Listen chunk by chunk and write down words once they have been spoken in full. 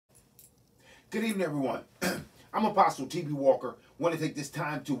Good evening, everyone. I'm Apostle T.B. Walker. Want to take this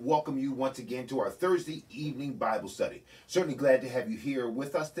time to welcome you once again to our Thursday evening Bible study. Certainly glad to have you here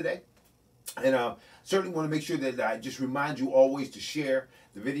with us today. And certainly want to make sure that I just remind you always to share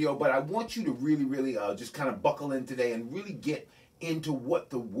the video. But I want you to really just kind of buckle in today and really get into what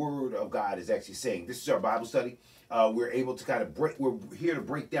the Word of God is actually saying. This is our Bible study. We're able to kind of we're here to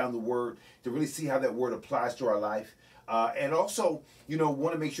break down the Word, to really see how that Word applies to our life. And also,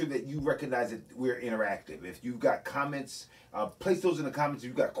 want to make sure that you recognize that we're interactive. If you've got comments, place those in the comments. If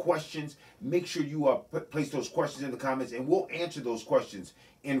you've got questions, make sure you place those questions in the comments, and we'll answer those questions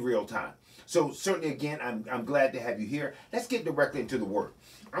in real time. So certainly, again, I'm glad to have you here. Let's get directly into the Word.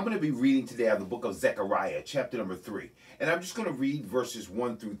 I'm going to be reading today out of the book of Zechariah, chapter number 3. And I'm just going to read verses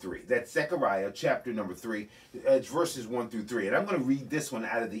 1 through 3. That's Zechariah, chapter number 3. It's verses 1 through 3. And I'm going to read this one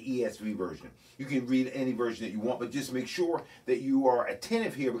out of the ESV version. You can read any version that you want, but just make sure that you are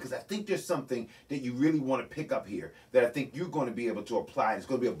attentive here, because I think there's something that you really want to pick up here that I think you're going to be able to apply. And it's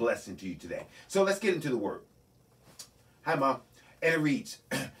going to be a blessing to you today. So let's get into the Word. Hi, Mom. And it reads,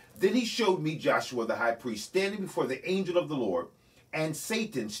 Then he showed me Joshua the high priest standing before the angel of the Lord, and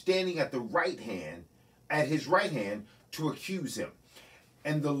Satan standing at his right hand to accuse him.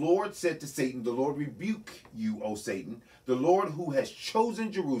 And the Lord said to Satan, The Lord rebuke you, O Satan. The Lord who has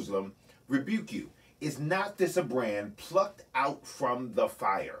chosen Jerusalem rebuke you. Is not this a brand plucked out from the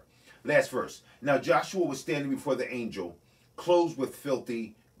fire? Last verse. Now Joshua was standing before the angel, clothed with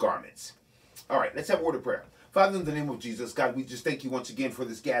filthy garments. All right, let's have a word of prayer. Father, in the name of Jesus, God, we just thank you once again for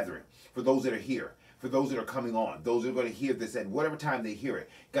this gathering, for those that are here, for those that are coming on, those that are going to hear this at whatever time they hear it.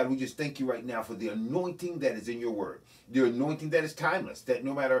 God, we just thank you right now for the anointing that is in your word, the anointing that is timeless, that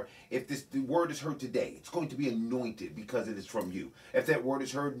no matter if the word is heard today, it's going to be anointed because it is from you. If that word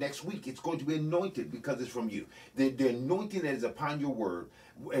is heard next week, it's going to be anointed because it's from you. The anointing that is upon your word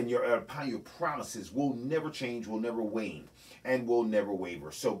and upon your promises will never change, will never wane, and will never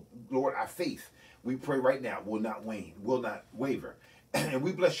waver. So, Lord, our faith, we pray right now, will not wane, will not waver. And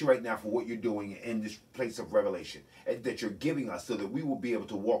we bless you right now for what you're doing in this place of revelation that you're giving us so that we will be able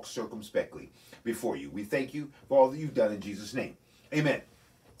to walk circumspectly before you. We thank you for all that you've done in Jesus' name. Amen.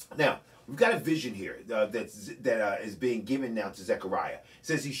 Now, we've got a vision here that is being given now to Zechariah. It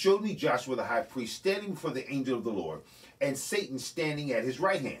says, He showed me Joshua the high priest standing before the angel of the Lord, and Satan standing at his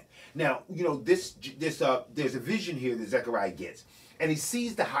right hand. Now, there's a vision here that Zechariah gets. And he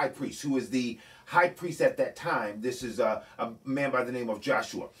sees the high priest, who is the high priest at that time. This is a man by the name of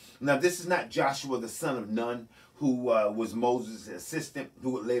Joshua. Now, this is not Joshua, the son of Nun, who was Moses' assistant, who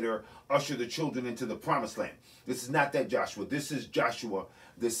would later usher the children into the promised land. This is not that Joshua. This is Joshua,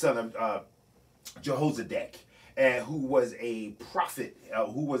 the son of Jehozadak, who was a prophet,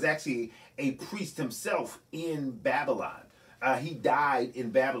 who was actually a priest himself in Babylon. He died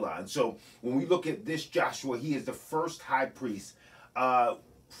in Babylon. So when we look at this Joshua, he is the first high priest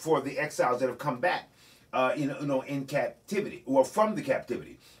for the exiles that have come back in captivity, or from the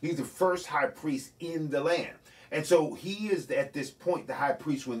captivity. He's the first high priest in the land. And so he is at this point the high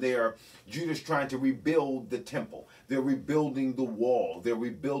priest when Judah's trying to rebuild the temple. They're rebuilding the wall. They're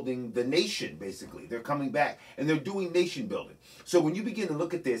rebuilding the nation, basically. They're coming back and they're doing nation building. So when you begin to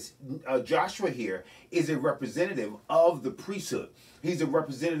look at this, Joshua here is a representative of the priesthood. He's a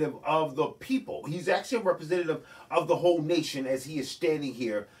representative of the people. He's actually a representative of the whole nation as he is standing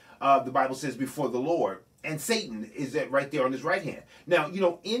here, the Bible says, before the Lord. And Satan is right there on his right hand. Now,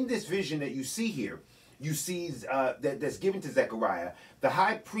 in this vision that you see here, you see that's given to Zechariah, the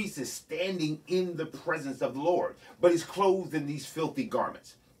high priest is standing in the presence of the Lord, but he's clothed in these filthy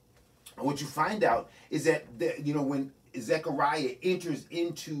garments. And what you find out is that, when Zechariah enters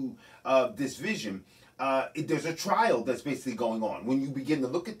into this vision, there's a trial that's basically going on. When you begin to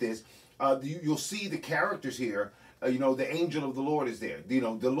look at this, you'll see the characters here. The angel of the Lord is there.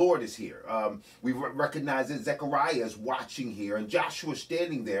 The Lord is here. We recognize that Zechariah is watching here, and Joshua is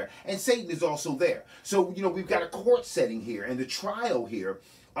standing there, and Satan is also there. So, we've got a court setting here, and the trial here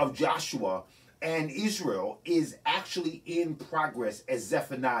of Joshua and Israel is actually in progress as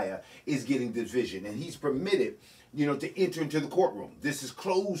Zephaniah is getting this vision, and he's permitted to enter into the courtroom. This is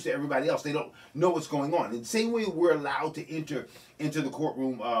closed to everybody else. They don't know what's going on. In the same way we're allowed to enter into the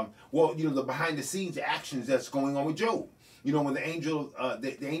courtroom, the behind-the-scenes actions that's going on with Job. When the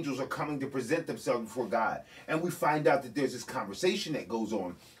angels are coming to present themselves before God. And we find out that there's this conversation that goes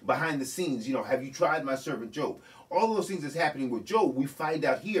on behind the scenes. Have you tried my servant Job? All those things that's happening with Job, we find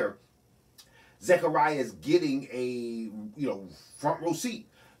out here, Zechariah is getting a, front row seat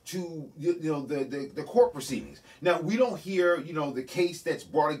to the court proceedings. Now we don't hear the case that's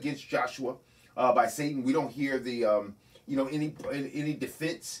brought against Joshua by Satan. We don't hear the any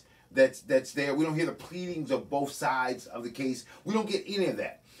defense that's there. We don't hear the pleadings of both sides of the case. We don't get any of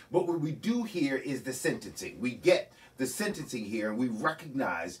that. But what we do hear is the sentencing. We get the sentencing here, and we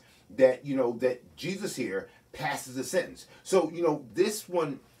recognize that, that Jesus here passes a sentence. So, this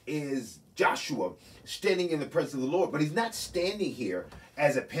one is Joshua standing in the presence of the Lord, but he's not standing here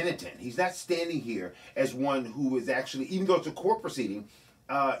as a penitent. He's not standing here as one who is actually, even though it's a court proceeding,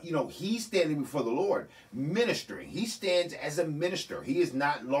 he's standing before the Lord, ministering. He stands as a minister. He has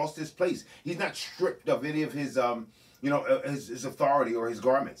not lost his place. He's not stripped of any of his, his authority or his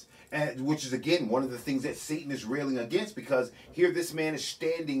garments. And which is, again, one of the things that Satan is railing against, because here this man is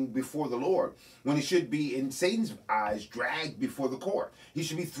standing before the Lord when he should be, in Satan's eyes, dragged before the court. He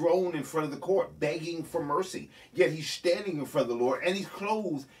should be thrown in front of the court, begging for mercy. Yet he's standing in front of the Lord, and he's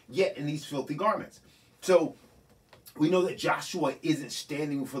clothed yet in these filthy garments. So we know that Joshua isn't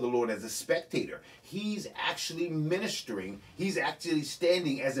standing for the Lord as a spectator. He's actually ministering. He's actually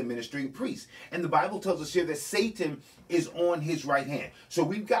standing as a ministering priest. And the Bible tells us here that Satan is on his right hand. So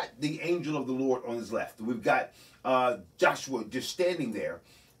we've got the angel of the Lord on his left. We've got Joshua just standing there.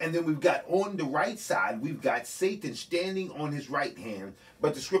 And then we've got on the right side, we've got Satan standing on his right hand.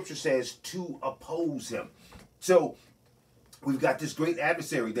 But the scripture says to oppose him. So we've got this great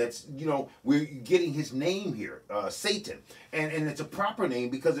adversary that's, we're getting his name here, Satan. And it's a proper name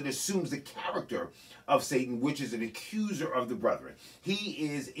because it assumes the character of Satan, which is an accuser of the brethren. He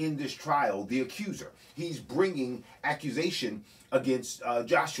is in this trial the accuser. He's bringing accusation against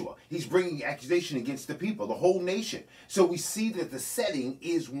Joshua. He's bringing accusation against the people, the whole nation. So we see that the setting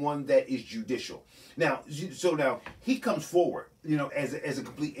is one that is judicial. Now, now he comes forward, as a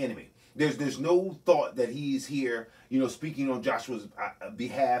complete enemy. There's no thought that he is here, speaking on Joshua's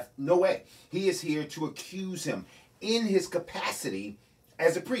behalf. No way. He is here to accuse him in his capacity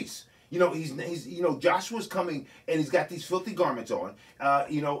as a priest. He's Joshua's coming, and he's got these filthy garments on,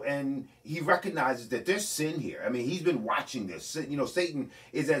 and he recognizes that there's sin here. I mean, he's been watching this. Satan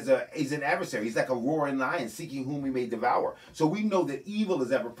is he's an adversary. He's like a roaring lion seeking whom he may devour. So we know that evil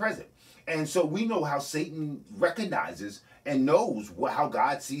is ever present. And so we know how Satan recognizes and knows how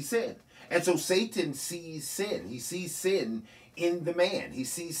God sees sin. And so Satan sees sin. He sees sin in the man. He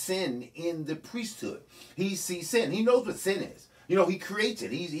sees sin in the priesthood. He sees sin. He knows what sin is. He creates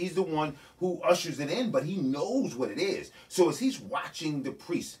it. He's the one who ushers it in, but he knows what it is. So as he's watching the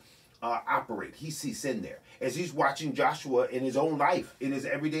priest operate, he sees sin there. As he's watching Joshua in his own life, in his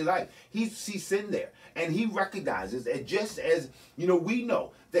everyday life, he sees sin there. And he recognizes that, just as, we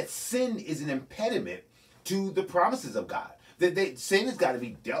know that sin is an impediment to the promises of God. That sin has got to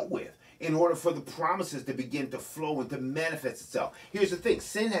be dealt with in order for the promises to begin to flow and to manifest itself. Here's the thing.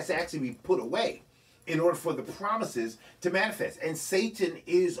 Sin has to actually be put away in order for the promises to manifest. And Satan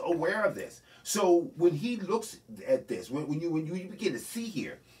is aware of this. So when he looks at this, when you begin to see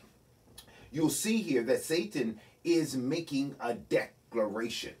here, you'll see here that Satan is making a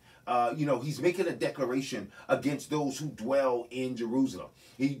declaration. He's making a declaration against those who dwell in Jerusalem.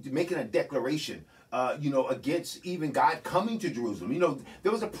 He's making a declaration, against even God coming to Jerusalem.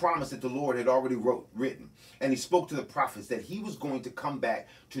 There was a promise that the Lord had already written, and he spoke to the prophets that he was going to come back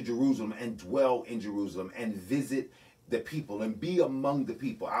to Jerusalem and dwell in Jerusalem and visit the people and be among the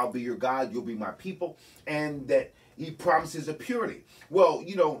people. I'll be your God, you'll be my people, and that he promises a purity. Well,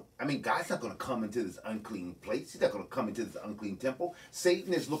 God's not going to come into this unclean place. He's not going to come into this unclean temple.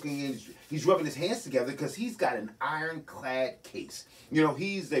 Satan is looking in, he's rubbing his hands together because he's got an ironclad case.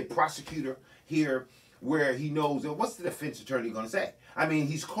 He's a prosecutor here where he knows, what's the defense attorney going to say? I mean,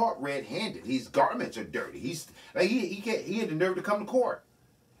 he's caught red-handed. His garments are dirty. He had the nerve to come to court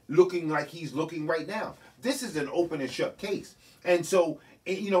looking like he's looking right now. This is an open and shut case. And so,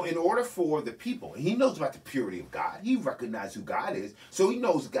 in order for the people, he knows about the purity of God. He recognizes who God is. So he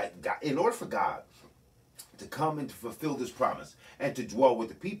knows God, in order for God to come and to fulfill this promise and to dwell with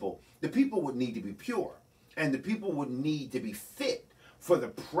the people would need to be pure. And the people would need to be fit for the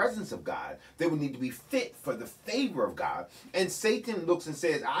presence of God. They would need to be fit for the favor of God. And Satan looks and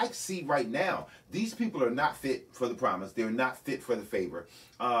says, I see right now, these people are not fit for the promise. They're not fit for the favor.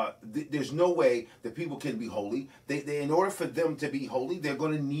 There's no way that people can be holy. In order for them to be holy, they're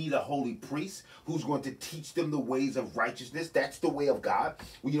going to need a holy priest who's going to teach them the ways of righteousness. That's the way of God.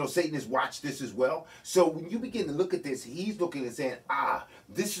 Satan has watched this as well. So when you begin to look at this, he's looking and saying,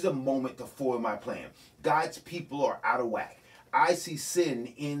 this is a moment to foil my plan. God's people are out of whack. I see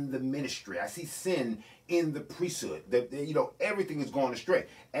sin in the ministry. I see sin in the priesthood. Everything is going astray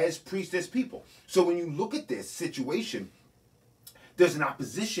as priests, as people. So when you look at this situation, there's an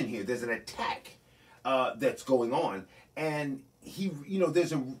opposition here. There's an attack that's going on, and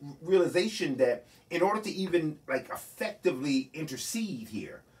there's a realization that in order to even effectively intercede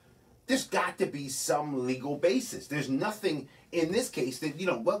here, there's got to be some legal basis. There's nothing in this case that,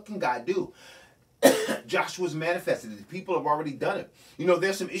 what can God do? Joshua's manifested it. The people have already done it.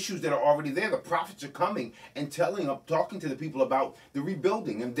 There's some issues that are already there. The prophets are coming and talking to the people about the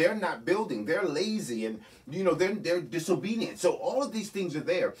rebuilding, and they're not building. They're lazy, and they're disobedient. So all of these things are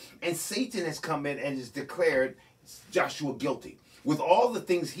there, and Satan has come in and has declared Joshua guilty. With all the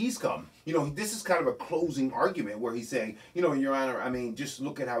things he's come, this is kind of a closing argument where he's saying, Your Honor, I mean, just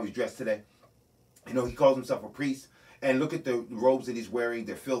look at how he's dressed today. He calls himself a priest. And look at the robes that he's wearing.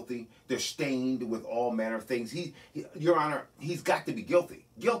 They're filthy. They're stained with all manner of things. Your Honor, he's got to be guilty.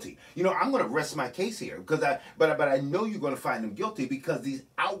 Guilty. I'm going to rest my case here because but I know you're going to find him guilty because these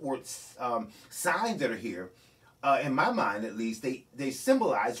outward signs that are here, in my mind at least, they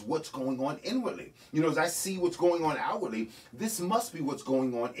symbolize what's going on inwardly. As I see what's going on outwardly, this must be what's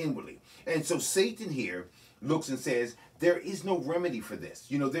going on inwardly. And so Satan here looks and says, there is no remedy for this.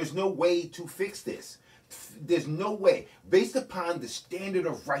 There's no way to fix this. There's no way, based upon the standard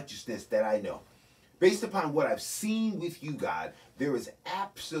of righteousness that I know, based upon what I've seen with you, God, there is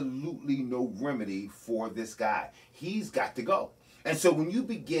absolutely no remedy for this guy. He's got to go. And so when you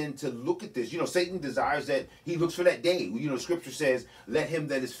begin to look at this, Satan desires that, he looks for that day. Scripture says, let him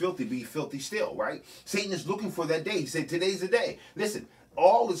that is filthy be filthy still, right? Satan is looking for that day. He said, today's the day. Listen,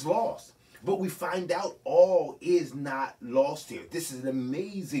 all is lost. But we find out all is not lost here. This is an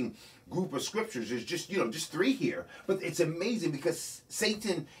amazing group of scriptures. There's just, just 3 here. But it's amazing because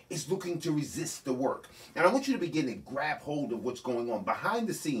Satan is looking to resist the work. And I want you to begin to grab hold of what's going on. Behind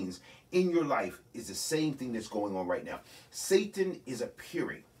the scenes in your life is the same thing that's going on right now. Satan is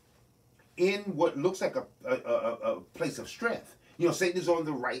appearing in what looks like a place of strength. Satan is on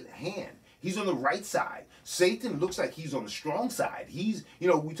the right hand. He's on the right side. Satan looks like he's on the strong side. He's,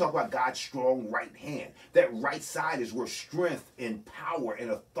 we talk about God's strong right hand. That right side is where strength and power and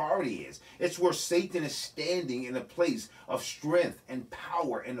authority is. It's where Satan is standing in a place of strength and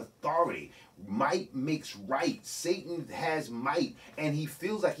power and authority. Might makes right. Satan has might, and he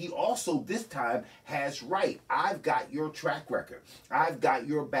feels like he also this time has right. I've got your track record. I've got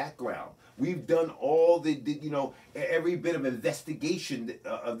your background. We've done all the every bit of investigation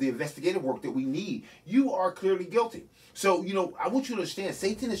of the investigative work that we need. You are clearly guilty. So, I want you to understand,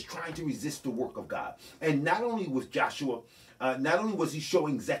 Satan is trying to resist the work of God. And not only with Joshua, not only was he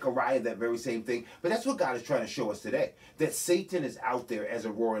showing Zechariah that very same thing, but that's what God is trying to show us today. That Satan is out there as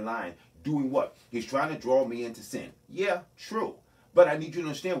a roaring lion doing what? He's trying to draw me into sin. Yeah, true. But I need you to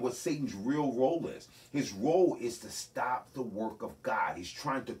understand what Satan's real role is. His role is to stop the work of God. He's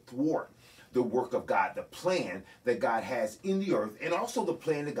trying to thwart the work of God, the plan that God has in the earth, and also the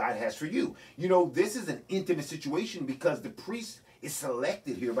plan that God has for you. This is an intimate situation because the priest is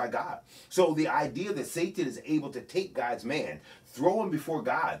selected here by God. So the idea that Satan is able to take God's man, throw him before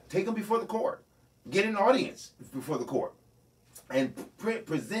God, take him before the court, get an audience before the court, and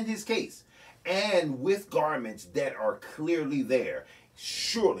present his case, and with garments that are clearly there,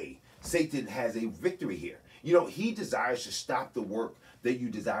 surely Satan has a victory here. He desires to stop the work that you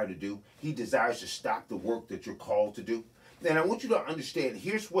desire to do. He desires to stop the work that you're called to do. And I want you to understand,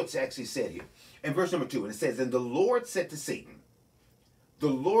 here's what's actually said here. In verse number 2, and it says, and the Lord said to Satan, the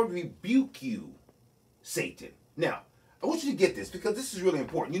Lord rebuke you, Satan. Now, I want you to get this because this is really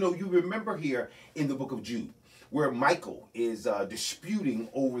important. You remember here in the book of Jude, where Michael is disputing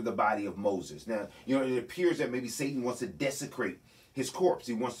over the body of Moses. Now, it appears that maybe Satan wants to desecrate his corpse.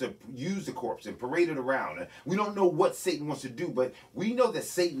 He wants to use the corpse and parade it around. We don't know what Satan wants to do, but we know that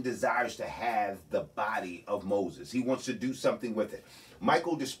Satan desires to have the body of Moses. He wants to do something with it.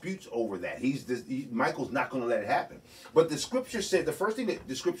 Michael disputes over that. Michael's not going to let it happen. But the scripture said, the first thing that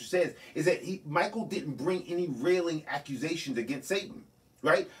the scripture says is that Michael didn't bring any railing accusations against Satan.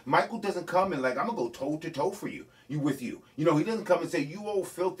 Right? Michael doesn't come and I'm going to go toe to toe for you. With you. He doesn't come and say, you old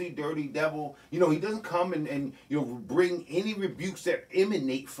filthy, dirty devil. He doesn't come and bring any rebukes that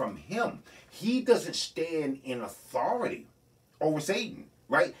emanate from him. He doesn't stand in authority over Satan,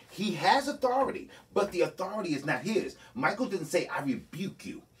 right? He has authority, but the authority is not his. Michael doesn't say, I rebuke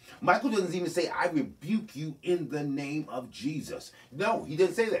you. Michael doesn't even say, I rebuke you in the name of Jesus. No, he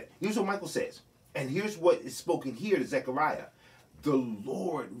doesn't say that. Here's what Michael says. And here's what is spoken here to Zechariah. The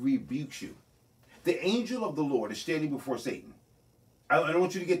Lord rebukes you. The angel of the Lord is standing before Satan. I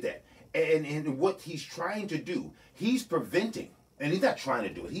want you to get that. And what he's trying to do, he's preventing. And he's not trying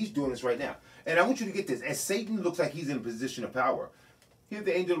to do it. He's doing this right now. And I want you to get this. As Satan looks like he's in a position of power, here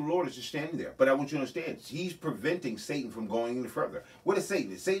the angel of the Lord is just standing there. But I want you to understand, he's preventing Satan from going any further. What is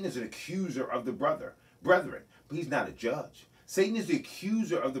Satan? Satan is an accuser of the brethren. But he's not a judge. Satan is the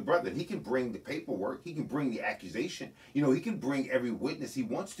accuser of the brethren. He can bring the paperwork. He can bring the accusation. You know, he can bring every witness he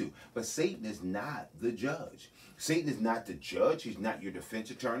wants to. But Satan is not the judge. Satan is not the judge. He's not your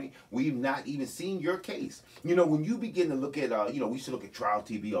defense attorney. We've not even seen your case. You know, when you begin to look at, we used to look at trial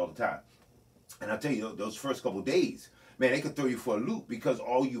TV all the time. And I'll tell you, those first couple of days, man, they could throw you for a loop because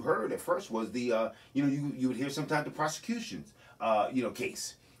all you heard at first was the, you would hear sometimes the prosecution's,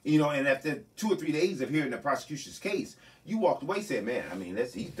 case. You know, and after 2 or 3 days of hearing the prosecution's case, you walked away saying, man, I mean,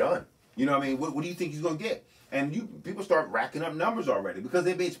 he's done. You know what I mean? What do you think he's going to get? And people start racking up numbers already because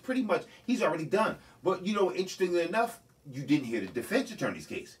it's pretty much, he's already done. But, you know, interestingly enough, you didn't hear the defense attorney's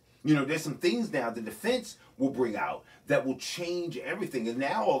case. You know, there's some things now the defense will bring out that will change everything. And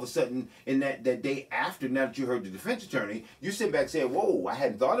now all of a sudden, in that day after, now that you heard the defense attorney, you're sitting back saying, whoa, I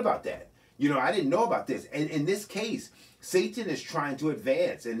hadn't thought about that. You know, I didn't know about this. And in this case, Satan is trying to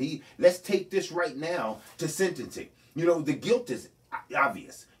advance. And let's take this right now to sentencing. You know, the guilt is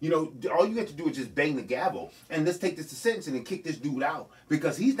obvious. You know, all you have to do is just bang the gavel and let's take this to sentencing and kick this dude out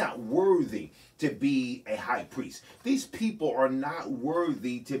because he's not worthy to be a high priest. These people are not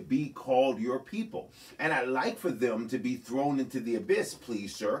worthy to be called your people. And I'd like for them to be thrown into the abyss,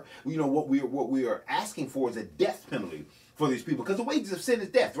 please, sir. You know, what we are asking for is a death penalty for these people because the wages of sin is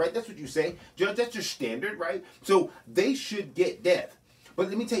death, right? That's what you say. Judge, that's your standard, right? So they should get death. But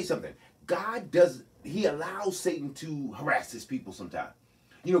let me tell you something. He allows Satan to harass his people sometimes.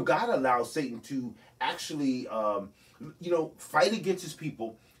 You know, God allows Satan to actually, fight against his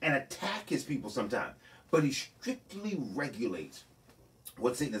people and attack his people sometimes. But he strictly regulates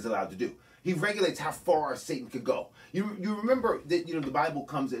what Satan is allowed to do. He regulates how far Satan could go. You remember that, you know, the Bible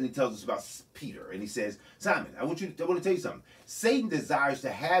comes and he tells us about Peter. And he says, Simon, I want to tell you something. Satan desires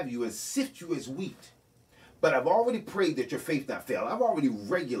to have you and sift you as wheat. But I've already prayed that your faith not fail. I've already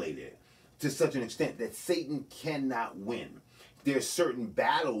regulated it to such an extent that Satan cannot win. There's certain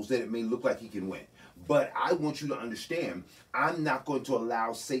battles that it may look like he can win. But I want you to understand, I'm not going to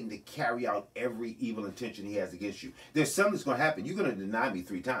allow Satan to carry out every evil intention he has against you. There's something that's going to happen. You're going to deny me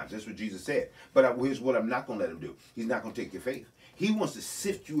 3 times. That's what Jesus said. But here's what I'm not going to let him do. He's not going to take your faith. He wants to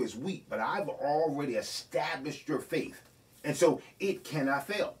sift you as wheat, but I've already established your faith. And so it cannot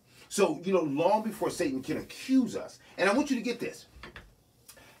fail. So, you know, long before Satan can accuse us, and I want you to get this.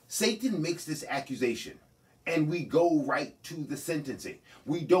 Satan makes this accusation, and we go right to the sentencing.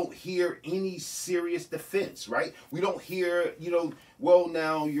 We don't hear any serious defense, right? We don't hear, well,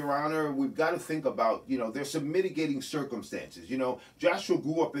 now, Your Honor, we've got to think about, there's some mitigating circumstances. You know, Joshua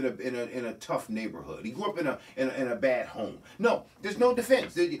grew up in a tough neighborhood. He grew up in a bad home. No, there's no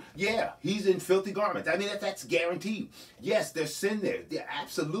defense. Yeah, he's in filthy garments. I mean, that's guaranteed. Yes, there's sin there. Yeah,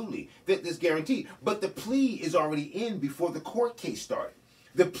 absolutely, that's guaranteed. But the plea is already in before the court case started.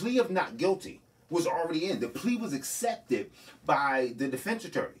 The plea of not guilty was already in. The plea was accepted by the defense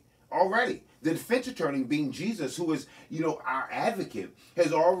attorney already. The defense attorney, being Jesus, who is, our advocate,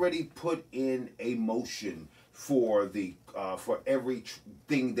 has already put in a motion for every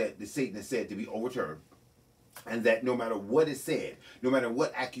thing that the Satan has said to be overturned. And that no matter what is said, no matter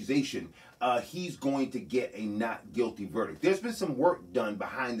what accusation, he's going to get a not guilty verdict. There's been some work done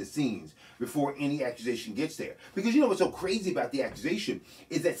behind the scenes before any accusation gets there. Because what's so crazy about the accusation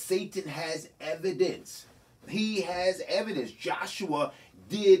is that Satan has evidence. He has evidence. Joshua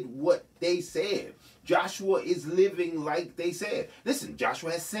did what they said. Joshua is living like they said. Listen,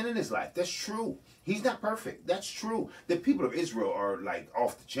 Joshua has sin in his life. That's true. He's not perfect. That's true. The people of Israel are like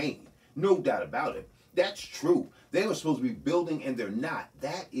off the chain. No doubt about it. That's true. They were supposed to be building and they're not.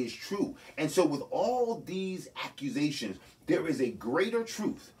 That is true. And so with all these accusations, there is a greater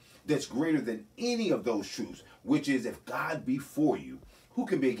truth that's greater than any of those truths, which is if God be for you, who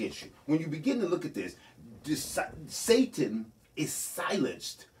can be against you? When you begin to look at this, Satan is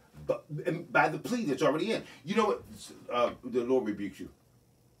silenced by the plea that's already in. You know what? The Lord rebukes you.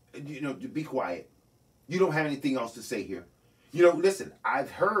 Be quiet. You don't have anything else to say here. Listen, I've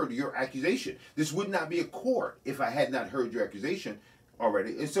heard your accusation. This would not be a court if I had not heard your accusation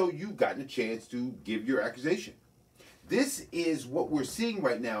already. And so you've gotten a chance to give your accusation. This is what we're seeing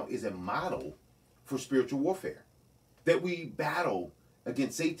right now is a model for spiritual warfare. That we battle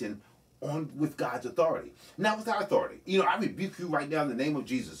against Satan with God's authority. Not with our authority. I rebuke you right now in the name of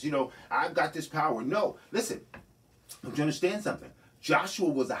Jesus. I've got this power. No, listen, don't you understand something? Joshua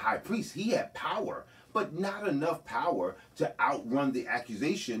was a high priest. He had power, but not enough power to outrun the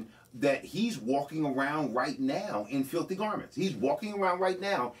accusation that he's walking around right now in filthy garments. He's walking around right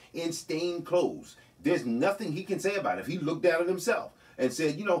now in stained clothes. There's nothing he can say about it. If he looked down at himself and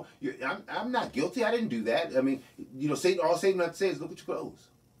said, I'm not guilty. I didn't do that. I mean, Satan, all Satan has to say is look at your clothes.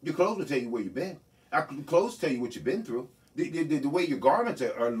 Your clothes will tell you where you've been. Our clothes tell you what you've been through. The way your garments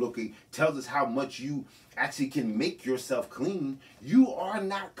are looking tells us how much you actually can make yourself clean. You are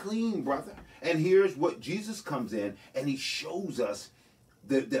not clean, brother. And here's what Jesus comes in and he shows us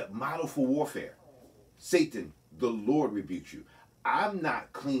the model for warfare. Satan, the Lord rebukes you. I'm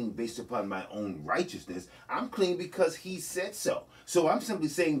not clean based upon my own righteousness. I'm clean because he said so. So I'm simply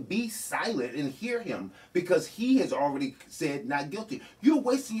saying be silent and hear him because he has already said not guilty. You're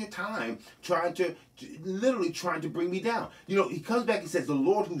wasting your time literally trying to bring me down. You know, he comes back and says, the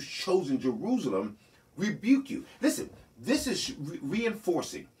Lord who's chosen Jerusalem rebuke you. Listen, this is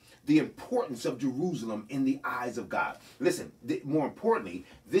reinforcing the importance of Jerusalem in the eyes of God. Listen, more importantly,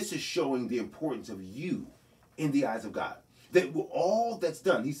 this is showing the importance of you in the eyes of God. That all that's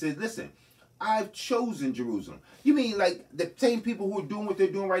done, he says, listen, I've chosen Jerusalem. You mean like the same people who are doing what they're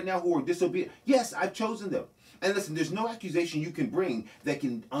doing right now who are disobedient? Yes, I've chosen them. And listen, there's no accusation you can bring that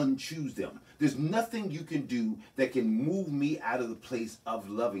can unchoose them. There's nothing you can do that can move me out of the place of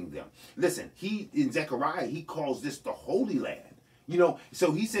loving them. Listen, in Zechariah, he calls this the Holy Land. You know,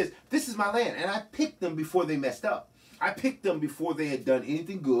 so he says, this is my land. And I picked them before they messed up. I picked them before they had done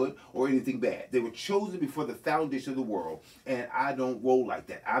anything good or anything bad. They were chosen before the foundation of the world, and I don't roll like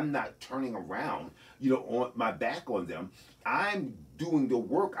that. I'm not turning around, on my back on them. I'm doing the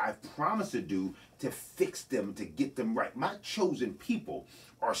work I've promised to do to fix them, to get them right. My chosen people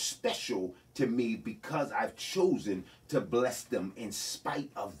are special to me because I've chosen to bless them in spite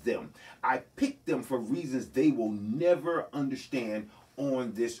of them. I picked them for reasons they will never understand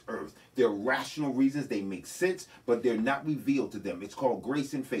on this earth. They're rational reasons, they make sense, but they're not revealed to them. It's called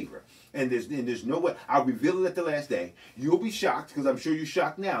grace and favor. And there's no way. I'll reveal it at the last day. You'll be shocked, because I'm sure you're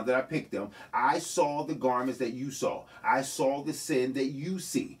shocked now that I picked them. I saw the garments that you saw. I saw the sin that you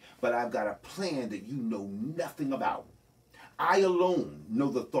see. But I've got a plan that you know nothing about. I alone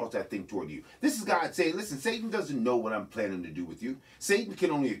know the thoughts I think toward you. This is God saying, listen, Satan doesn't know what I'm planning to do with you. Satan can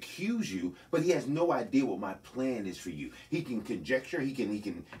only accuse you, but he has no idea what my plan is for you. He can conjecture, he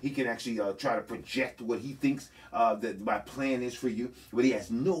can actually try to project what he thinks that my plan is for you, but he has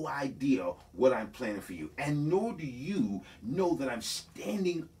no idea what I'm planning for you. And nor do you know that I'm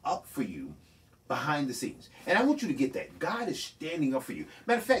standing up for you behind the scenes. And I want you to get that. God is standing up for you.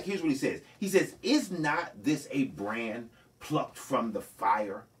 Matter of fact, here's what he says. He says, is not this a brand plucked from the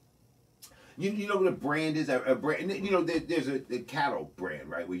fire? You know what a brand is? A brand. There's a cattle brand,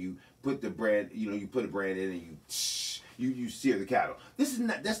 right? Where you put the brand, you put a brand in and you sear the cattle.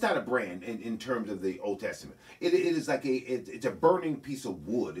 That's not a brand in terms of the Old Testament. It is like it's a burning piece of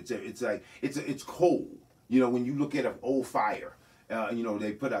wood. It's coal. When you look at an old fire,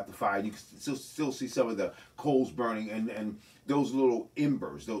 they put out the fire. You can still see some of the coals burning and those little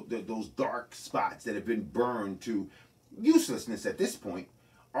embers, those dark spots that have been burned to uselessness at this point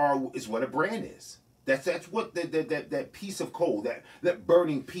is what a brand is. That's what that piece of coal, that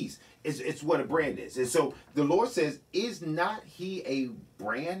burning piece it's what a brand is. And so the Lord says, is not he a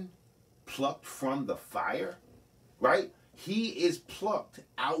brand plucked from the fire? Right? He is plucked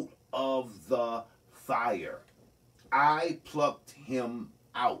out of the fire. I plucked him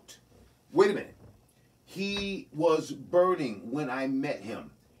out. Wait a minute. He was burning when I met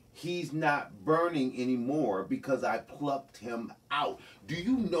him. He's not burning anymore because I plucked him out. Do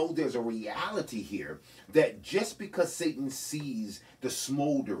you know there's a reality here that just because Satan sees the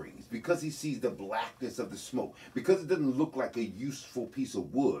smolderings, because he sees the blackness of the smoke, because it doesn't look like a useful piece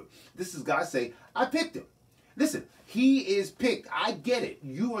of wood, this is God saying, I picked him. Listen, he is picked. I get it.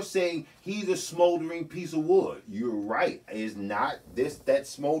 You are saying he's a smoldering piece of wood. You're right. Is not that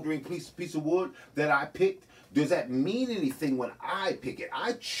smoldering piece of wood that I picked? Does that mean anything when I pick it?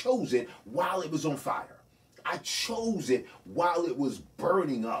 I chose it while it was on fire. I chose it while it was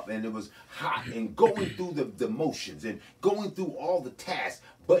burning up and it was hot and going through the motions and going through all the tasks.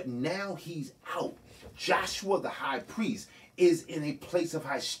 But now he's out. Joshua, the high priest, is in a place of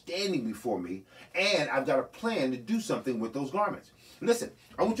high standing before me, and I've got a plan to do something with those garments. Listen,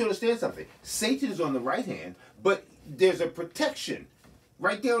 I want you to understand something. Satan is on the right hand, but there's a protection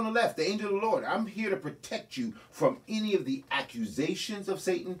right there on the left, the angel of the Lord. I'm here to protect you from any of the accusations of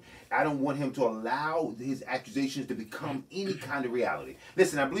Satan. I don't want him to allow his accusations to become any kind of reality.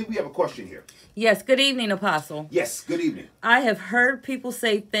 Listen, I believe we have a question here. Yes, good evening, Apostle. Yes, good evening. I have heard people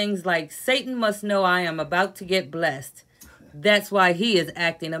say things like, Satan must know I am about to get blessed. That's why he is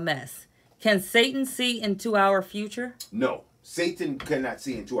acting a mess. Can Satan see into our future? No, Satan cannot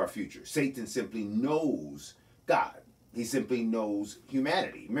see into our future. Satan simply knows God. He simply knows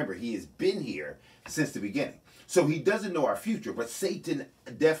humanity. Remember, he has been here since the beginning. So he doesn't know our future, but Satan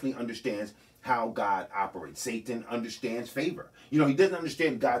definitely understands how God operates. Satan understands favor. You know, he doesn't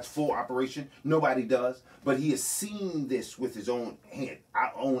understand God's full operation. Nobody does. But he has seen this with his own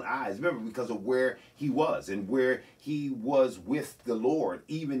own eyes. Remember, because of where he was and where he was with the Lord,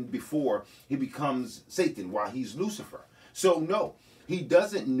 even before he becomes Satan, while he's Lucifer. So no, he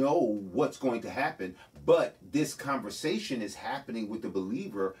doesn't know what's going to happen, but this conversation is happening with the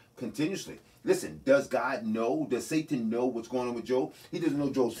believer continuously. Listen, does God know? Does Satan know what's going on with Job? He doesn't know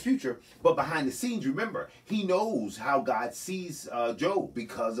Job's future, but behind the scenes, remember, he knows how God sees Job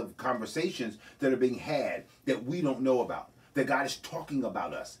because of conversations that are being had that we don't know about, that God is talking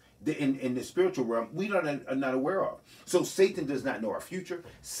about us in the spiritual realm we are not aware of. So Satan does not know our future.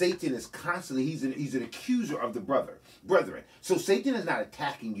 Satan is constantly, he's an accuser of the brethren. So Satan is not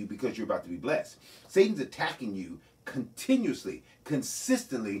attacking you because you're about to be blessed. Satan's attacking you continuously,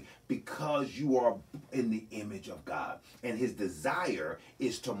 consistently, because you are in the image of God. And his desire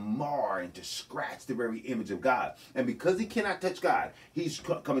is to mar and to scratch the very image of God. And because he cannot touch God, he's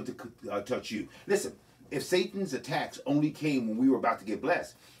coming to touch you. Listen, if Satan's attacks only came when we were about to get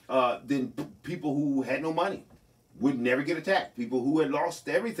blessed, then people who had no money would never get attacked. People who had lost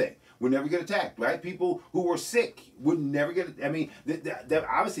everything would never get attacked, right? People who were sick would never get. I mean,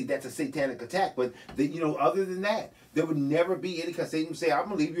 obviously that's a satanic attack, but other than that, there would never be any. Because Satan would say, "I'm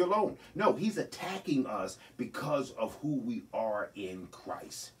gonna leave you alone." No, he's attacking us because of who we are in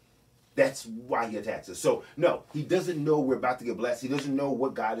Christ. That's why he attacks us. So no, he doesn't know we're about to get blessed. He doesn't know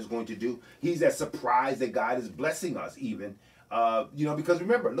what God is going to do. He's as surprised that God is blessing us, even. Because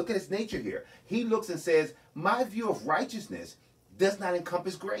remember, look at his nature here. He looks and says, my view of righteousness does not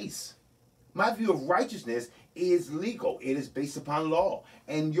encompass grace. My view of righteousness is legal. It is based upon law.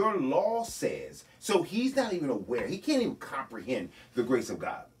 And your law says, so he's not even aware. He can't even comprehend the grace of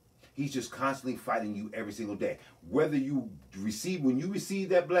God. He's just constantly fighting you every single day. Whether when you receive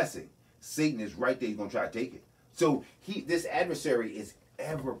that blessing, Satan is right there. He's going to try to take it. So this adversary is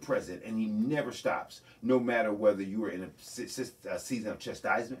ever present, and he never stops, no matter whether you are in a season of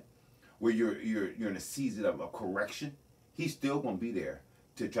chastisement, where you're in a season of correction. He's still going to be there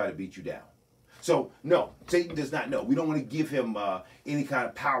to try to beat you down. So no, Satan does not know. We don't want to give him any kind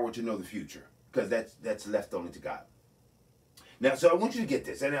of power to know the future, because that's left only to God. Now, so I want you to get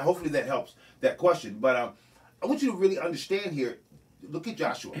this, and hopefully that helps that question. But I want you to really understand here. Look at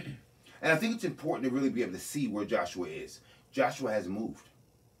Joshua, and I think it's important to really be able to see where Joshua is. Joshua has moved.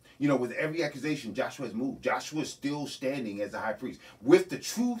 With every accusation, Joshua has moved. Joshua is still standing as a high priest. With the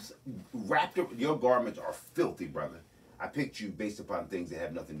truth wrapped up, your garments are filthy, brother. I picked you based upon things that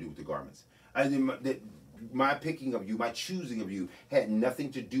have nothing to do with the garments. My picking of you, my choosing of you, had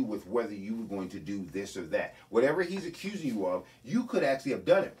nothing to do with whether you were going to do this or that. Whatever he's accusing you of, you could actually have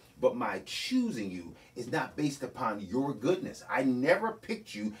done it. But my choosing you is not based upon your goodness. I never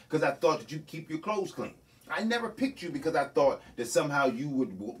picked you because I thought that you'd keep your clothes clean. I never picked you because I thought that somehow you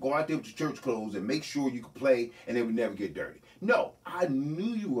would go out there with your church clothes and make sure you could play and they would never get dirty. No, I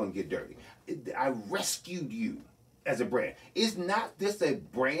knew you were going to get dirty. I rescued you as a brand. Is not this a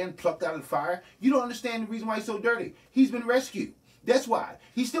brand plucked out of the fire? You don't understand the reason why he's so dirty. He's been rescued. That's why.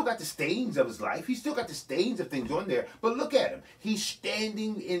 He's still got the stains of his life. He's still got the stains of things on there. But look at him. He's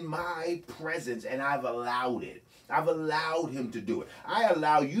standing in my presence, and I've allowed it. I've allowed him to do it. I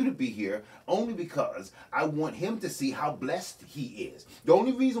allow you to be here only because I want him to see how blessed he is. The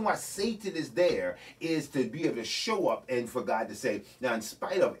only reason why Satan is there is to be able to show up and for God to say, now in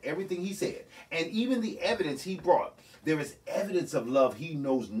spite of everything he said, and even the evidence he brought, there is evidence of love he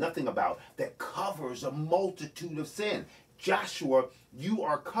knows nothing about that covers a multitude of sin. Joshua, you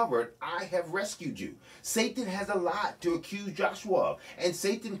are covered. I have rescued you. Satan has a lot to accuse Joshua of, and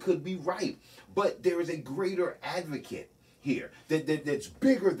Satan could be right, but there is a greater advocate here that's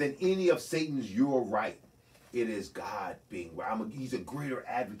bigger than any of Satan's "you're right." It is God being right. He's a greater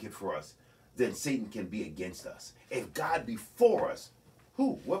advocate for us than Satan can be against us. If God be for us,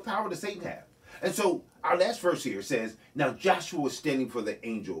 what power does Satan have? And so our last verse here says, now Joshua was standing for the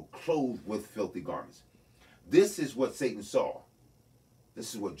angel, clothed with filthy garments. This is what Satan saw.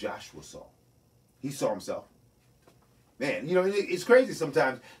 This is what Joshua saw. He saw himself. Man, it's crazy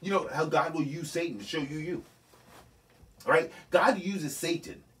sometimes, how God will use Satan to show you you. All right? God uses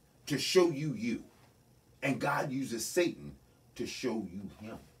Satan to show you you. And God uses Satan to show you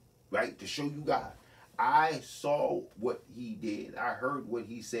him. Right? To show you God. I saw what he did. I heard what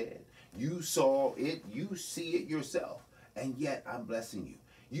he said. You saw it. You see it yourself. And yet I'm blessing you.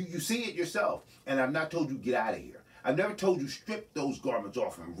 You see it yourself, and I've not told you get out of here. I've never told you strip those garments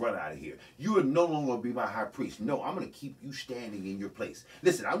off and run out of here. You are no longer going to be my high priest. No, I'm going to keep you standing in your place.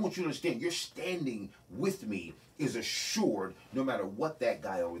 Listen, I want you to understand your standing with me is assured no matter what that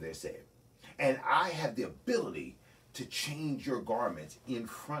guy over there said. And I have the ability to change your garments in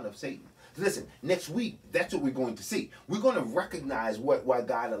front of Satan. Listen, next week, that's what we're going to see. We're going to recognize why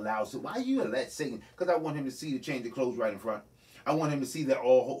God allows it. Why you let Satan? Because I want him to see the change of clothes right in front. I want him to see that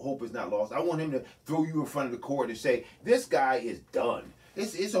all hope is not lost. I want him to throw you in front of the court and say, this guy is done.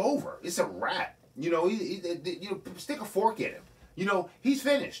 It's over. It's a wrap. Stick a fork in him. He's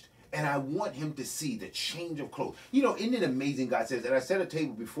finished. And I want him to see the change of clothes. Isn't it amazing? God says, and I set a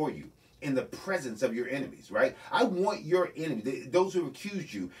table before you in the presence of your enemies, right? I want your enemies, those who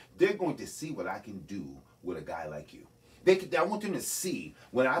accused you, they're going to see what I can do with a guy like you. I want them to see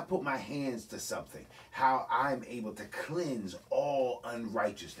when I put my hands to something, how I'm able to cleanse all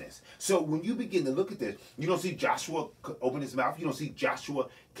unrighteousness. So when you begin to look at this, you don't see Joshua open his mouth. You don't see Joshua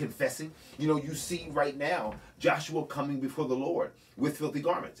confessing. You see right now Joshua coming before the Lord with filthy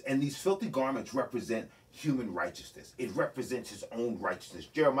garments. And these filthy garments represent human righteousness. It represents his own righteousness.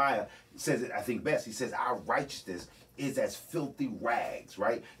 Jeremiah says it, I think, best. He says, our righteousness is as filthy rags,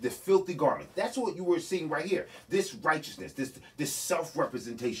 right? The filthy garment. That's what you were seeing right here. This righteousness, this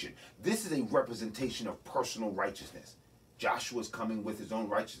self-representation. This is a representation of personal righteousness. Joshua's coming with his own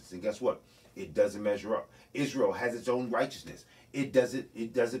righteousness. And guess what? It doesn't measure up. Israel has its own righteousness. It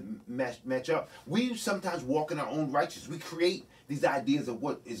doesn't match up. We sometimes walk in our own righteousness. We create these ideas of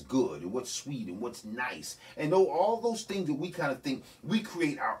what is good and what's sweet and what's nice. And all those things that we kind of think, we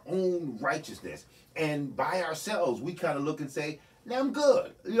create our own righteousness. And by ourselves, we kind of look and say, now I'm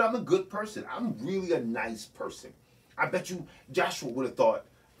good. I'm a good person. I'm really a nice person. I bet you Joshua would have thought,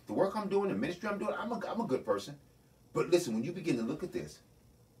 the work I'm doing, the ministry I'm doing, I'm a good person. But listen, when you begin to look at this,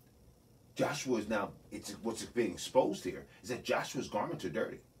 Joshua is now, what's being exposed here is that Joshua's garments are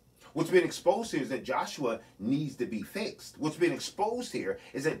dirty. What's been exposed here is that Joshua needs to be fixed. What's been exposed here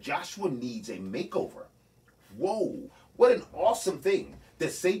is that Joshua needs a makeover. Whoa, what an awesome thing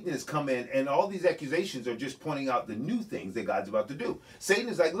that Satan has come in, and all these accusations are just pointing out the new things that God's about to do. Satan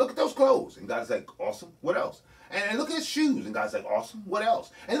is like, look at those clothes. And God's like, awesome, what else? And look at his shoes. And God's like, awesome, what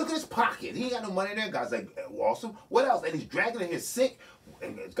else? And look at his pocket. He ain't got no money in there. God's like, awesome, what else? And he's dragging in his sick.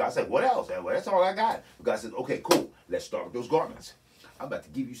 And God's like, what else? And, well, that's all I got. God says, okay, cool. Let's start with those garments. I'm about to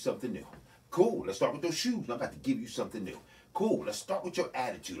give you something new. Cool. Let's start with those shoes. I'm about to give you something new. Cool. Let's start with your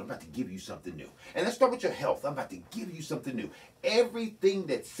attitude. I'm about to give you something new. And let's start with your health. I'm about to give you something new. Everything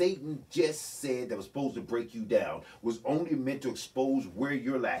that Satan just said that was supposed to break you down was only meant to expose where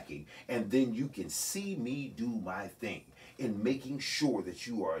you're lacking. And then you can see me do my thing in making sure that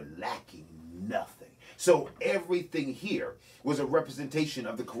you are lacking nothing. So everything here was a representation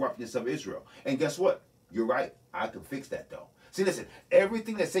of the corruptness of Israel. And guess what? You're right. I can fix that though. See, listen,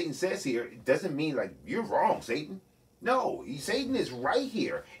 everything that Satan says here, it doesn't mean like, you're wrong, Satan. No, Satan is right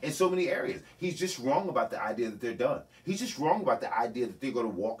here in so many areas. He's just wrong about the idea that they're done. He's just wrong about the idea that they're going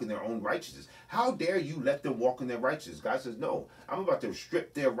to walk in their own righteousness. How dare you let them walk in their righteousness? God says, no, I'm about to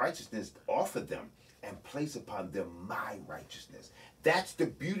strip their righteousness off of them and place upon them my righteousness. That's the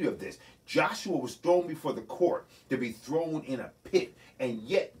beauty of this. Joshua was thrown before the court to be thrown in a pit. And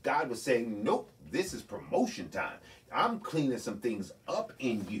yet God was saying, nope, this is promotion time. I'm cleaning some things up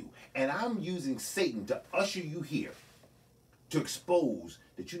in you. And I'm using Satan to usher you here to expose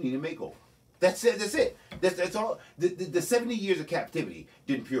that you need a makeover. That's it. That's it. That's all. The 70 years of captivity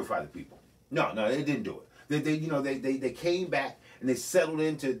didn't purify the people. No, it didn't do it. They came back and they settled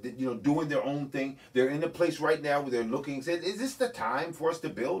into doing their own thing. They're in a place right now where they're looking and saying, is this the time for us to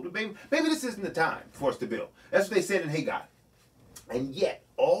build? Maybe this isn't the time for us to build. That's what they said in Haggai. And yet,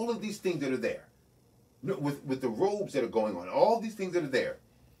 all of these things that are there, with the robes that are going on, all these things that are there,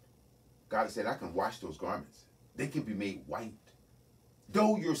 God said, I can wash those garments. They can be made white.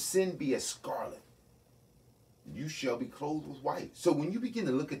 Though your sin be as scarlet, you shall be clothed with white. So when you begin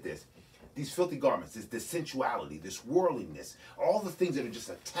to look at this, these filthy garments, this sensuality, this worldliness, all the things that are just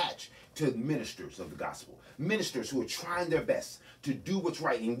attached to ministers of the gospel, ministers who are trying their best to do what's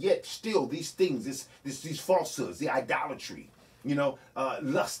right, and yet still these things, these falsehoods, the idolatry,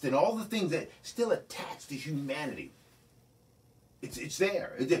 lust, and all the things that still attach to humanity. It's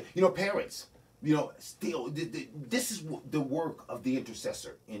there. Parents. Still, this is the work of the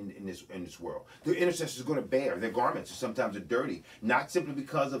intercessor in this world. The intercessor is going to bear. Their garments sometimes are dirty, not simply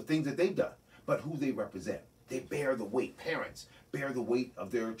because of things that they've done, but who they represent. They bear the weight. Parents bear the weight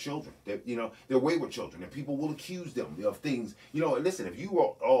of their children. They're wayward children, and people will accuse them of things. Listen, if you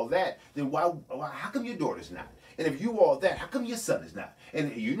are all that, then how come your daughter's not? And if you all that, how come your son is not?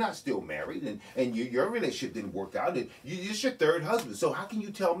 And you're not still married, and your relationship didn't work out, and it's your third husband. So how can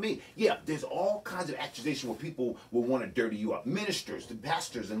you tell me? Yeah, there's all kinds of accusations where people will want to dirty you up. Ministers, the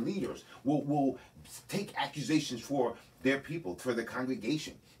pastors and leaders will take accusations for their people, for the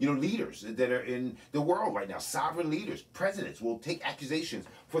congregation. You know, leaders that are in the world right now, sovereign leaders, presidents will take accusations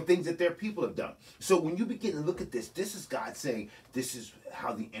for things that their people have done. So when you begin to look at this, this is God saying, this is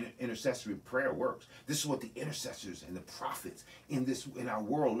how the intercessory prayer works. This is what the intercessors and the prophets in our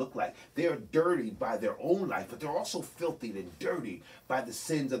world look like. They are dirtied by their own life, but they're also filthy and dirty by the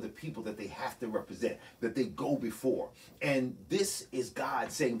sins of the people that they have to represent, that they go before. And this is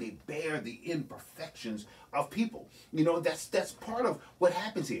God saying they bear the imperfections of people. You know, that's part of what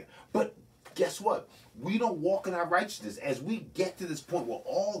happens here. But guess what? We don't walk in our righteousness. As we get to this point where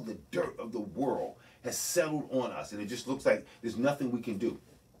all the dirt of the world has settled on us and it just looks like there's nothing we can do,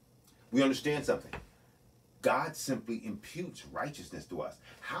 we understand something. God simply imputes righteousness to us.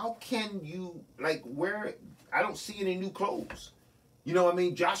 How can you, like, wear, I don't see any new clothes. You know what I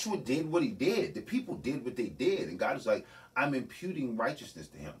mean? Joshua did what he did. The people did what they did. And God is like, I'm imputing righteousness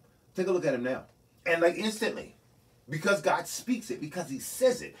to him. Take a look at him now. And like instantly, because God speaks it, because he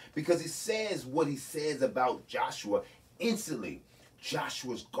says it, because he says what he says about Joshua, instantly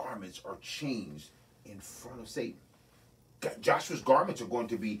Joshua's garments are changed in front of Satan. Joshua's garments are going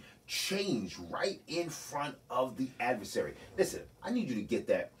to be changed right in front of the adversary. Listen, I need you to get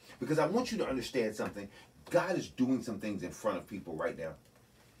that, because I want you to understand something. God is doing some things in front of people right now.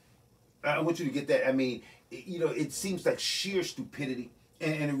 I want you to get that. I mean, you know, it seems like sheer stupidity.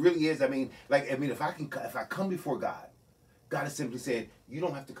 And it really is. I mean, if I come before God, God is simply saying, you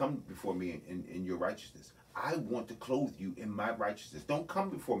don't have to come before me in your righteousness. I want to clothe you in my righteousness. Don't come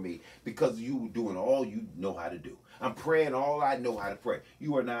before me because you are doing all you know how to do. I'm praying all I know how to pray.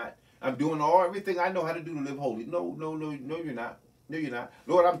 You are not. I'm doing everything I know how to do to live holy. No, you're not. No, you're not.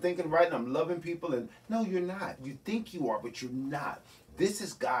 Lord, I'm thinking right and I'm loving people. And no, you're not. You think you are, but you're not. This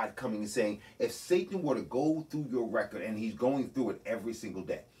is God coming and saying, if Satan were to go through your record, and he's going through it every single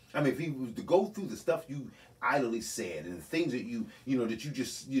day. I mean, if he was to go through the stuff you idly said and the things that you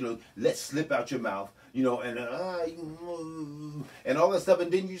just, let slip out your mouth, and all that stuff,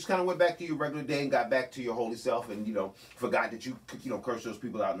 and then you just kind of went back to your regular day and got back to your holy self, and, forgot that you cursed those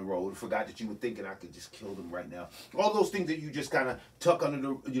people out in the road, forgot that you were thinking I could just kill them right now. All those things that you just kind of tuck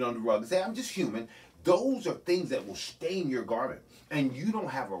under the, the rug and say, I'm just human. Those are things that will stain your garment. And you don't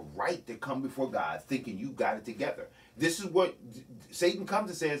have a right to come before God thinking you got it together. This is what Satan comes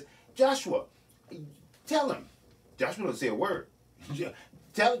and says, Joshua, tell him. Joshua doesn't say a word.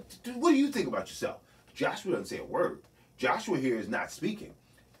 What do you think about yourself? Joshua doesn't say a word. Joshua here is not speaking.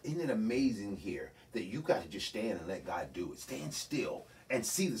 Isn't it amazing here that you got to just stand and let God do it? Stand still and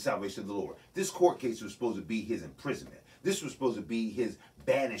see the salvation of the Lord. This court case was supposed to be his imprisonment. This was supposed to be his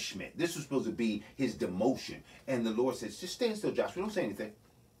banishment. This was supposed to be his demotion. And the Lord says, just stand still, Joshua. Don't say anything.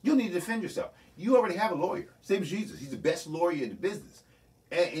 You don't need to defend yourself. You already have a lawyer. Same as Jesus. He's the best lawyer in the business.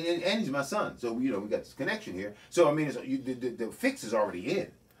 And he's my son. So, we got this connection here. So, I mean, the fix is already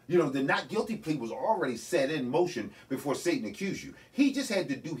in. The not guilty plea was already set in motion before Satan accused you. He just had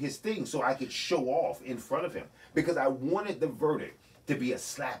to do his thing so I could show off in front of him. Because I wanted the verdict to be a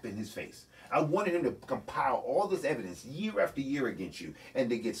slap in his face. I wanted him to compile all this evidence year after year against you and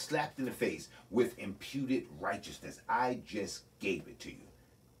to get slapped in the face with imputed righteousness. I just gave it to you.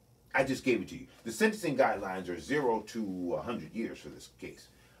 I just gave it to you. The sentencing guidelines are 0 to 100 years for this case.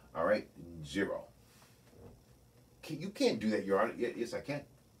 All right? 0. You can't do that, Your Honor. Yes, I can.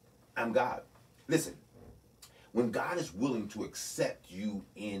 I'm God. Listen, when God is willing to accept you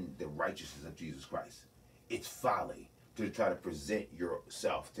in the righteousness of Jesus Christ, it's folly to try to present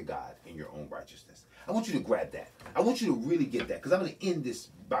yourself to God in your own righteousness. I want you to grab that. I want you to really get that, because I'm going to end this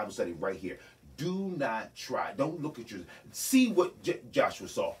Bible study right here. Do not try. Don't look at your... See what Joshua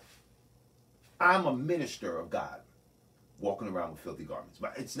saw. I'm a minister of God walking around with filthy garments.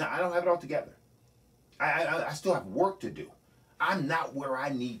 But it's not. I don't have it all together. I still have work to do. I'm not where I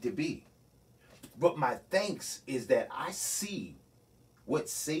need to be. But my thanks is that I see what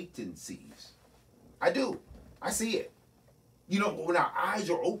Satan sees. I do. I see it. When our eyes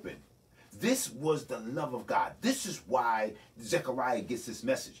are open, this was the love of God. This is why Zechariah gets this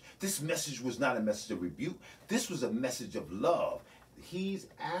message. This message was not a message of rebuke. This was a message of love. He's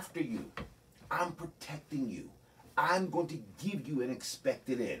after you. I'm protecting you. I'm going to give you an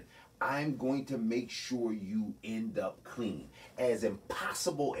expected end. I'm going to make sure you end up clean. As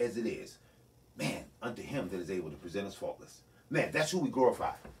impossible as it is, man, unto him that is able to present us faultless. Man, that's who we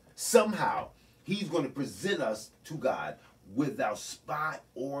glorify. Somehow, he's going to present us to God without spot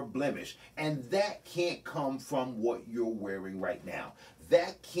or blemish. And that can't come from what you're wearing right now.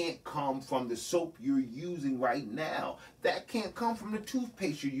 That can't come from the soap you're using right now. That can't come from the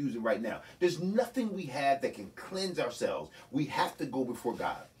toothpaste you're using right now. There's nothing we have that can cleanse ourselves. We have to go before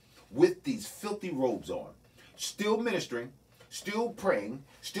God with these filthy robes on, still ministering, still praying,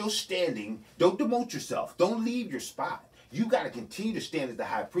 still standing. Don't demote yourself. Don't leave your spot. You got to continue to stand as the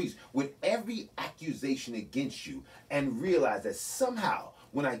high priest with every accusation against you and realize that somehow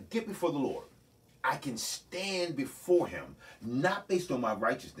when I get before the Lord, I can stand before him, not based on my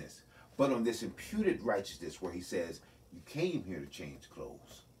righteousness, but on this imputed righteousness where he says, you came here to change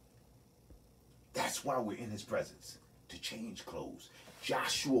clothes. That's why we're in his presence, to change clothes.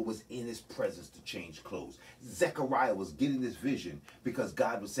 Joshua was in his presence to change clothes. Zechariah was getting this vision because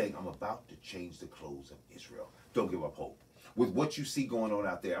God was saying, I'm about to change the clothes of Israel. Don't give up hope. With what you see going on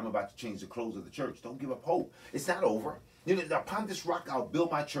out there, I'm about to change the clothes of the church. Don't give up hope. It's not over. You know, upon this rock I'll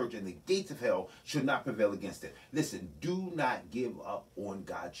build my church, and the gates of hell should not prevail against it. Listen, do not give up on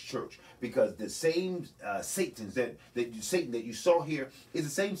God's church, because the same Satan that you saw here is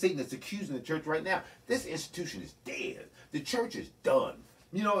the same Satan that's accusing the church right now. This institution is dead. The church is done.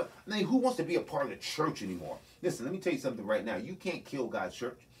 You know, I mean, who wants to be a part of the church anymore? Listen, let me tell you something right now. You can't kill God's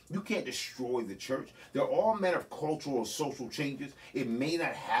church. You can't destroy the church. There are all manner of cultural or social changes. It may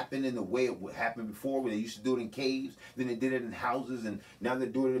not happen in the way it would happen before, where they used to do it in caves, then they did it in houses, and now they're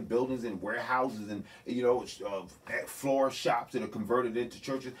doing it in buildings and warehouses and, you know, floor shops that are converted into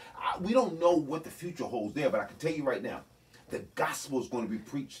churches. We don't know what the future holds there, but I can tell you right now, the gospel is going to be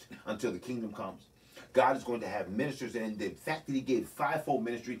preached until the kingdom comes. God is going to have ministers, and the fact that he gave fivefold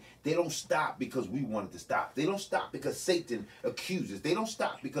ministry, they don't stop because we wanted to stop. They don't stop because Satan accuses. They don't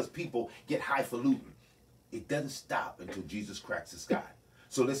stop because people get highfalutin. It doesn't stop until Jesus cracks the sky.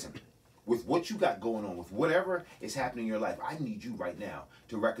 So listen, with what you got going on, with whatever is happening in your life, I need you right now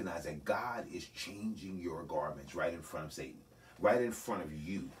to recognize that God is changing your garments right in front of Satan, right in front of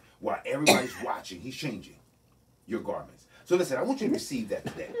you. While everybody's watching, he's changing your garments. So listen, I want you to receive that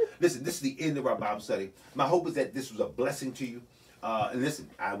today. Listen, this is the end of our Bible study. My hope is that this was a blessing to you. And listen,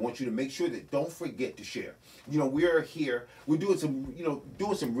 I want you to make sure that don't forget to share. You know, we're here. We're doing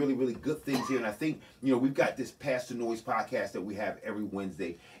some really, really good things here. And I think, you know, we've got this Pass the Noise podcast that we have every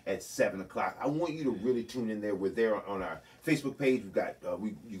Wednesday at 7 o'clock. I want you to really tune in there. We're there on our Facebook page. We've got,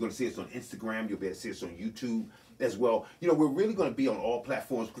 you're going to see us on Instagram. You'll be able to see us on YouTube as well. You know, we're really going to be on all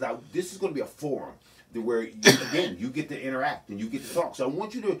platforms, because this is going to be a forum where, you get to interact and you get to talk. So I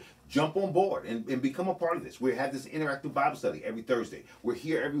want you to jump on board and become a part of this. We have this interactive Bible study every Thursday. We're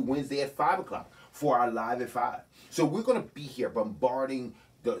here every Wednesday at 5 o'clock for our Live at 5. So we're going to be here bombarding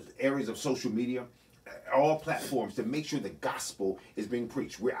the areas of social media, all platforms, to make sure the gospel is being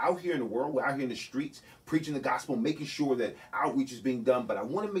preached. We're out here in the world. We're out here in the streets preaching the gospel, making sure that outreach is being done. But I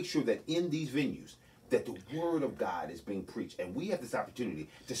want to make sure that in these venues that the word of God is being preached. And we have this opportunity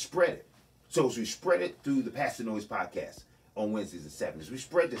to spread it. So as we spread it through the Pass the Noise podcast on Wednesdays at 7, as we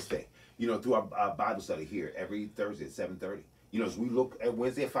spread this thing, you know, through our Bible study here every Thursday at 7:30. You know, as we look at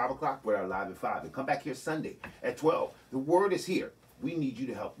Wednesday at 5 o'clock, we're Live at 5. And come back here Sunday at 12. The word is here. We need you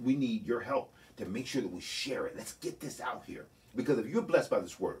to help. We need your help to make sure that we share it. Let's get this out here. Because if you're blessed by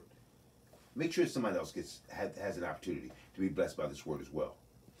this word, make sure somebody else has an opportunity to be blessed by this word as well.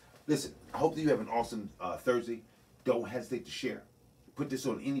 Listen, I hope that you have an awesome Thursday. Don't hesitate to share. Put this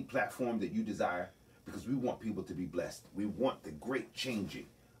on any platform that you desire, because we want people to be blessed. We want the great changing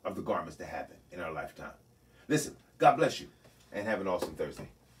of the garments to happen in our lifetime. Listen, God bless you, and have an awesome Thursday.